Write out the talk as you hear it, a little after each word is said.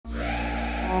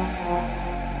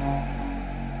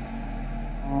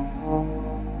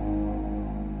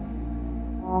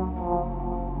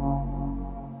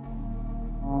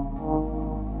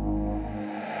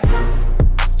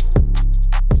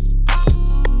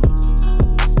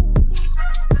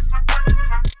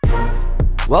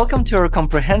Welcome to our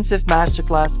comprehensive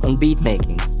masterclass on beat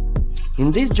making. In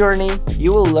this journey,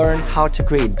 you will learn how to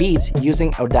create beats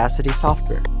using Audacity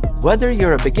software. Whether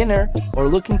you're a beginner or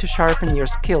looking to sharpen your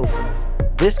skills,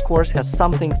 this course has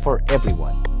something for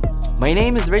everyone. My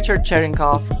name is Richard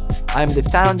Cherenkov. I'm the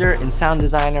founder and sound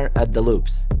designer at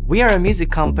ThaLoops. We are a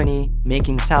music company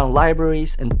making sound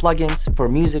libraries and plugins for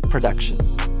music production.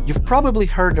 You've probably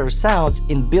heard our sounds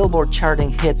in Billboard charting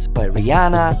hits by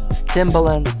Rihanna,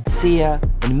 Timbaland, Sia,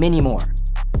 and many more.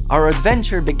 Our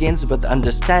adventure begins with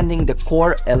understanding the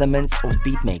core elements of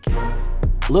beatmaking,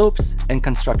 loops, and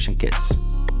construction kits.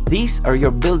 These are your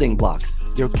building blocks,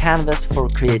 your canvas for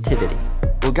creativity.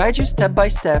 We'll guide you step by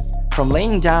step from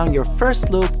laying down your first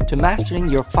loop to mastering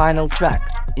your final track,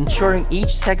 ensuring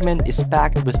each segment is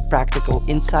packed with practical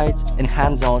insights and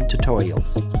hands-on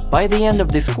tutorials. By the end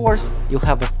of this course, you'll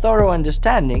have a thorough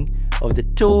understanding of the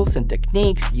tools and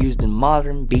techniques used in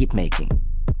modern beat making.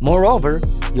 Moreover,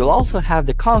 you'll also have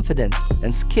the confidence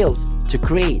and skills to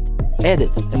create,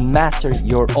 edit, and master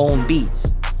your own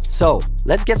beats. So,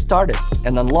 let's get started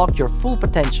and unlock your full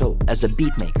potential as a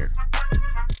beat maker.